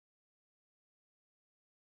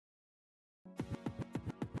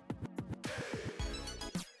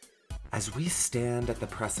As we stand at the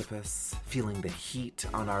precipice, feeling the heat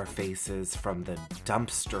on our faces from the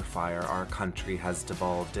dumpster fire our country has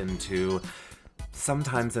devolved into,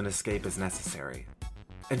 sometimes an escape is necessary.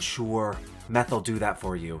 And sure, meth will do that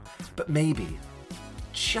for you, but maybe,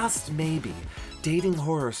 just maybe, dating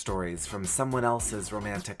horror stories from someone else's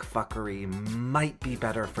romantic fuckery might be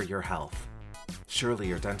better for your health. Surely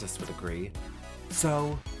your dentist would agree.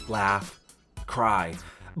 So, laugh, cry,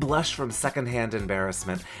 blush from secondhand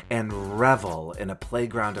embarrassment, and revel in a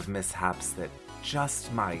playground of mishaps that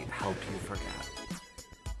just might help you forget.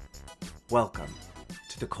 Welcome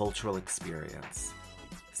to the Cultural Experience,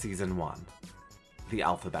 Season 1, The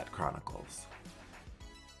Alphabet Chronicles.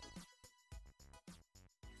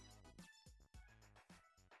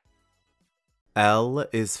 L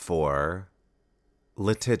is for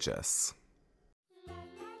litigious.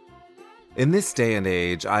 In this day and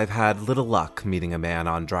age, I've had little luck meeting a man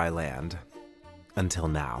on dry land. Until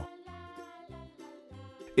now.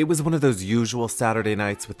 It was one of those usual Saturday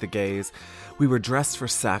nights with the gays. We were dressed for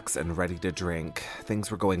sex and ready to drink. Things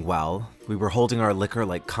were going well. We were holding our liquor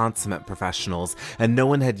like consummate professionals, and no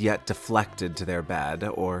one had yet deflected to their bed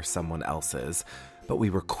or someone else's. But we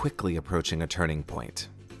were quickly approaching a turning point.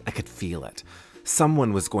 I could feel it.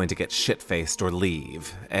 Someone was going to get shit-faced or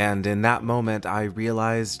leave, and in that moment I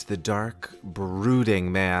realized the dark,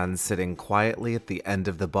 brooding man sitting quietly at the end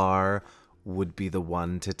of the bar would be the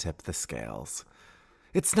one to tip the scales.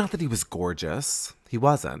 It's not that he was gorgeous, he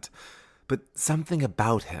wasn't, but something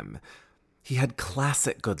about him. He had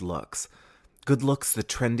classic good looks. Good looks the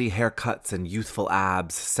trendy haircuts and youthful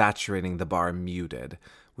abs saturating the bar muted,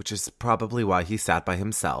 which is probably why he sat by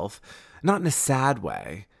himself, not in a sad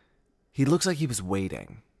way. He looked like he was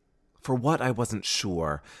waiting. For what, I wasn't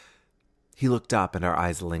sure. He looked up and our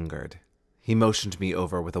eyes lingered. He motioned me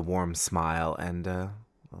over with a warm smile and,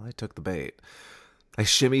 I took the bait. I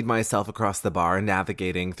shimmied myself across the bar,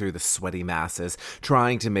 navigating through the sweaty masses,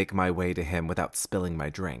 trying to make my way to him without spilling my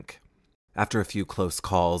drink. After a few close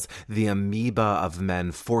calls, the amoeba of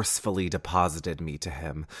men forcefully deposited me to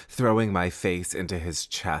him, throwing my face into his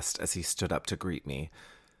chest as he stood up to greet me.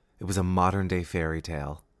 It was a modern-day fairy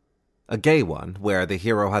tale. A gay one, where the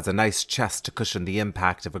hero has a nice chest to cushion the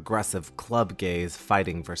impact of aggressive club gays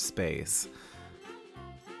fighting for space.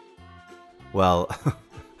 Well,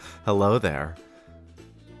 hello there.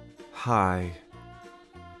 Hi.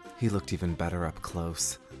 He looked even better up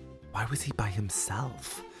close. Why was he by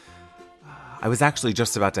himself? I was actually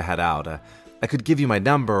just about to head out. I could give you my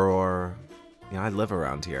number or... I live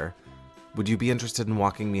around here. Would you be interested in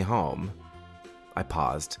walking me home? I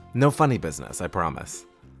paused. No funny business, I promise.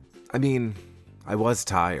 I mean, I was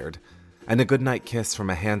tired, and a goodnight kiss from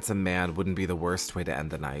a handsome man wouldn't be the worst way to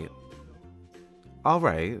end the night. All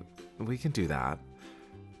right, we can do that.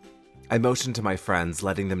 I motioned to my friends,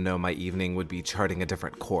 letting them know my evening would be charting a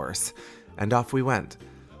different course, and off we went.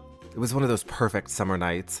 It was one of those perfect summer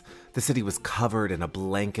nights. The city was covered in a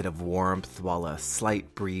blanket of warmth, while a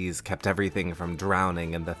slight breeze kept everything from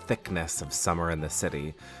drowning in the thickness of summer in the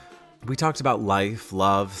city. We talked about life,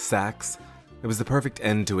 love, sex. It was the perfect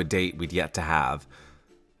end to a date we'd yet to have.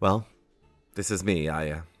 Well, this is me.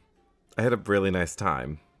 I had a really nice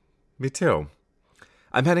time. Me too.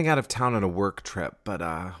 I'm heading out of town on a work trip, but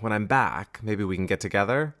when I'm back, maybe we can get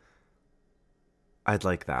together? I'd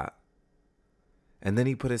like that. And then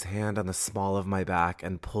he put his hand on the small of my back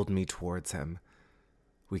and pulled me towards him.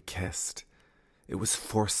 We kissed. It was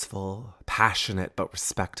forceful, passionate, but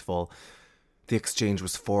respectful. The exchange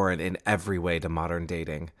was foreign in every way to modern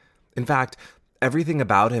dating. In fact, everything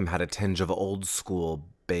about him had a tinge of old school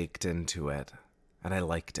baked into it, and I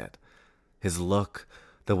liked it. His look,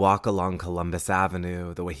 the walk along Columbus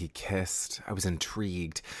Avenue, the way he kissed, I was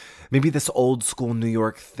intrigued. Maybe this old school New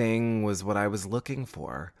York thing was what I was looking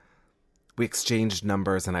for. We exchanged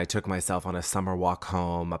numbers and I took myself on a summer walk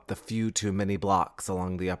home up the few too many blocks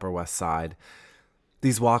along the Upper West Side.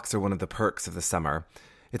 These walks are one of the perks of the summer.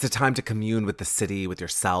 It's a time to commune with the city, with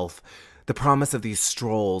yourself. The promise of these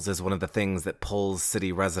strolls is one of the things that pulls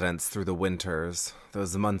city residents through the winters,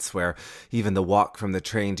 those months where even the walk from the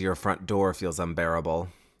train to your front door feels unbearable.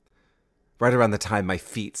 Right around the time my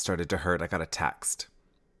feet started to hurt, I got a text.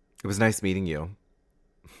 It was nice meeting you.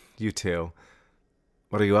 You too.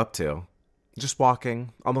 What are you up to? Just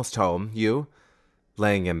walking, almost home. You?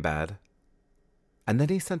 Laying in bed. And then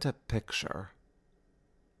he sent a picture.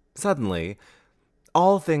 Suddenly,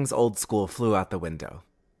 all things old school flew out the window.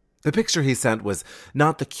 The picture he sent was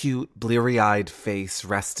not the cute, bleary-eyed face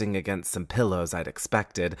resting against some pillows I'd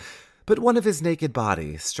expected, but one of his naked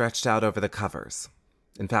body stretched out over the covers.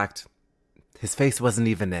 In fact, his face wasn't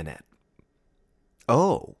even in it.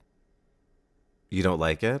 Oh. You don't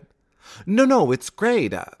like it? No, it's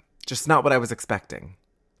great. Just not what I was expecting.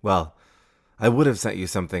 Well, I would have sent you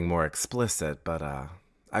something more explicit, but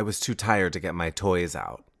I was too tired to get my toys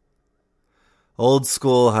out. Old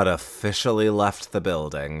school had officially left the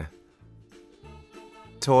building.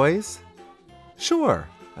 Toys? Sure,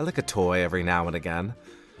 I like a toy every now and again.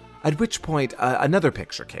 At which point, another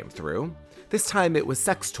picture came through. This time it was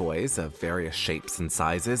sex toys of various shapes and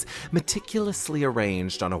sizes, meticulously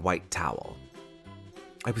arranged on a white towel.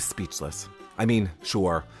 I was speechless. I mean,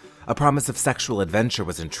 sure, a promise of sexual adventure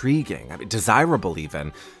was intriguing, desirable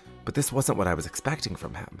even, but this wasn't what I was expecting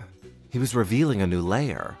from him. He was revealing a new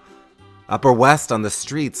layer. Upper West on the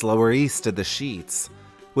streets, Lower East in the sheets,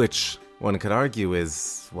 which one could argue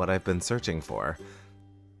is what I've been searching for.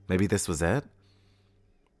 Maybe this was it?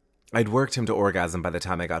 I'd worked him to orgasm by the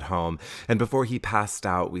time I got home, and before he passed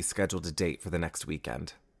out, we scheduled a date for the next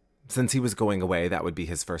weekend. Since he was going away, that would be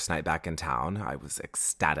his first night back in town. I was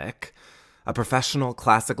ecstatic. A professional,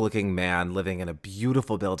 classic-looking man living in a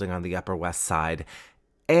beautiful building on the Upper West Side,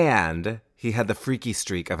 and he had the freaky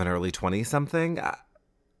streak of an early 20-something.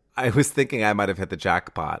 I was thinking I might have hit the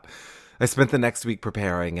jackpot. I spent the next week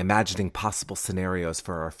preparing, imagining possible scenarios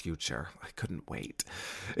for our future. I couldn't wait.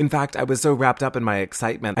 In fact, I was so wrapped up in my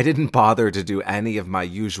excitement, I didn't bother to do any of my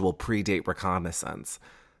usual pre-date reconnaissance.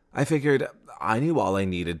 I figured I knew all I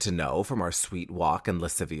needed to know from our sweet walk and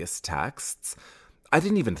lascivious texts. I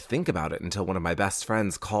didn't even think about it until one of my best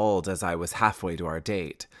friends called as I was halfway to our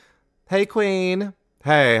date. Hey, Queen.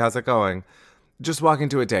 Hey, how's it going? Just walking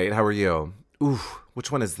to a date. How are you? Ooh,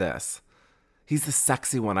 which one is this? He's the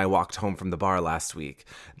sexy one I walked home from the bar last week.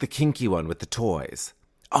 The kinky one with the toys.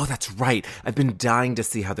 Oh, that's right. I've been dying to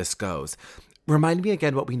see how this goes. Remind me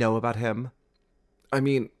again what we know about him. I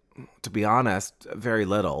mean, to be honest, very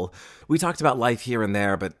little. We talked about life here and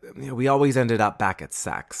there, but we always ended up back at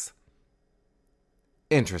sex.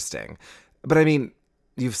 Interesting. But I mean,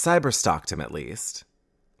 you've cyberstalked him at least.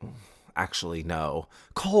 Actually, no.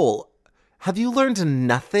 Cole, have you learned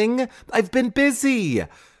nothing? I've been busy.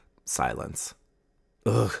 Silence.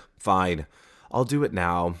 Ugh, fine. I'll do it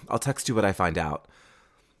now. I'll text you what I find out.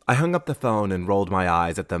 I hung up the phone and rolled my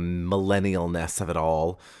eyes at the millennialness of it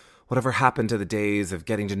all. Whatever happened to the days of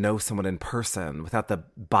getting to know someone in person without the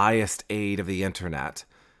biased aid of the internet?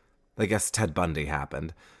 I guess Ted Bundy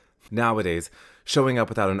happened. Nowadays, showing up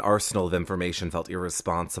without an arsenal of information felt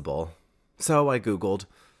irresponsible. So I Googled.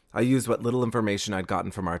 I used what little information I'd gotten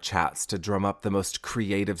from our chats to drum up the most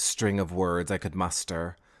creative string of words I could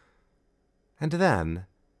muster. And then,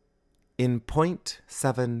 in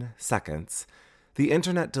 0.7 seconds, the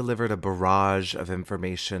internet delivered a barrage of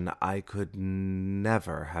information I could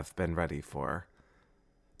never have been ready for.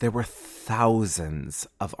 There were thousands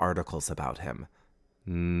of articles about him.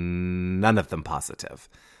 None of them positive.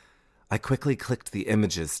 I quickly clicked the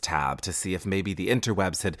images tab to see if maybe the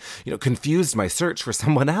interwebs had, confused my search for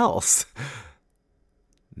someone else.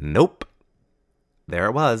 Nope. There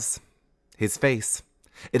it was. His face.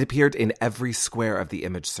 It appeared in every square of the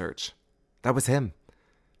image search. That was him.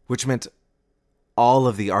 Which meant all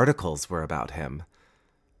of the articles were about him.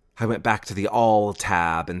 I went back to the All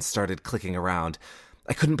tab and started clicking around.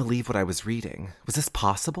 I couldn't believe what I was reading. Was this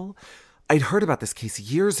possible? I'd heard about this case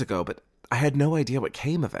years ago, but I had no idea what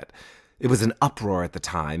came of it. It was an uproar at the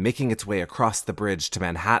time, making its way across the bridge to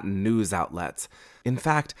Manhattan news outlets. In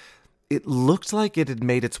fact, it looked like it had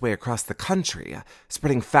made its way across the country,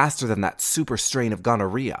 spreading faster than that super strain of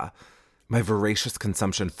gonorrhea. My voracious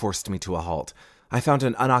consumption forced me to a halt. I found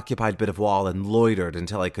an unoccupied bit of wall and loitered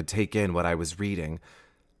until I could take in what I was reading.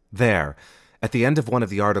 There, at the end of one of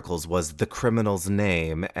the articles, was the criminal's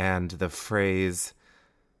name and the phrase,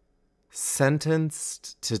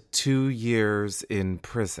 "sentenced to 2 years in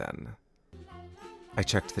prison." I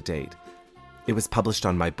checked the date. It was published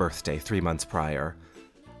on my birthday 3 months prior.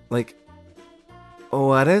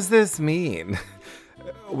 What does this mean?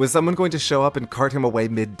 Was someone going to show up and cart him away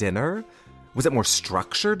mid-dinner? Was it more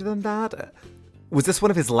structured than that? Was this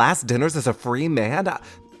one of his last dinners as a free man?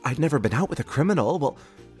 I'd never been out with a criminal. Well,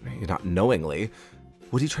 not knowingly.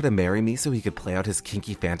 Would he try to marry me so he could play out his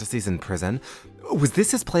kinky fantasies in prison? Was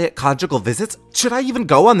this his play at conjugal visits? Should I even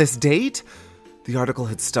go on this date? The article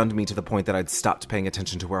had stunned me to the point that I'd stopped paying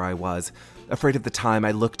attention to where I was. Afraid of the time,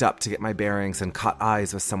 I looked up to get my bearings and caught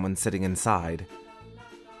eyes with someone sitting inside.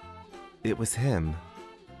 It was him.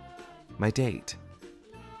 My date.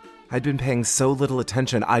 I'd been paying so little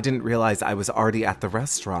attention, I didn't realize I was already at the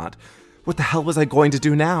restaurant. What the hell was I going to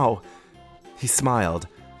do now? He smiled.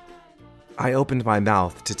 I opened my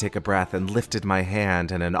mouth to take a breath and lifted my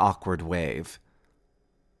hand in an awkward wave.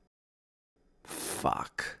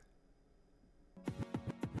 Fuck.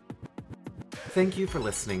 Thank you for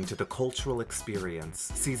listening to The Cultural Experience,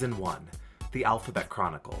 Season 1, The Alphabet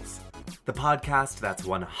Chronicles, the podcast that's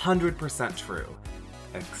 100% true,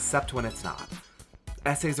 except when it's not.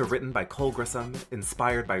 Essays are written by Cole Grissom,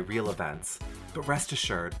 inspired by real events, but rest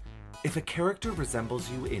assured, if a character resembles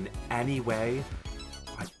you in any way,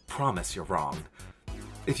 I promise you're wrong.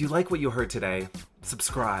 If you like what you heard today,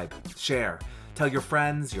 subscribe, share, tell your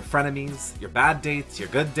friends, your frenemies, your bad dates, your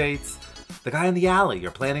good dates, the guy in the alley you're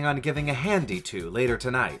planning on giving a handy to later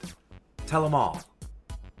tonight. Tell them all.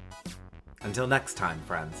 Until next time,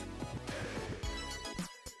 friends.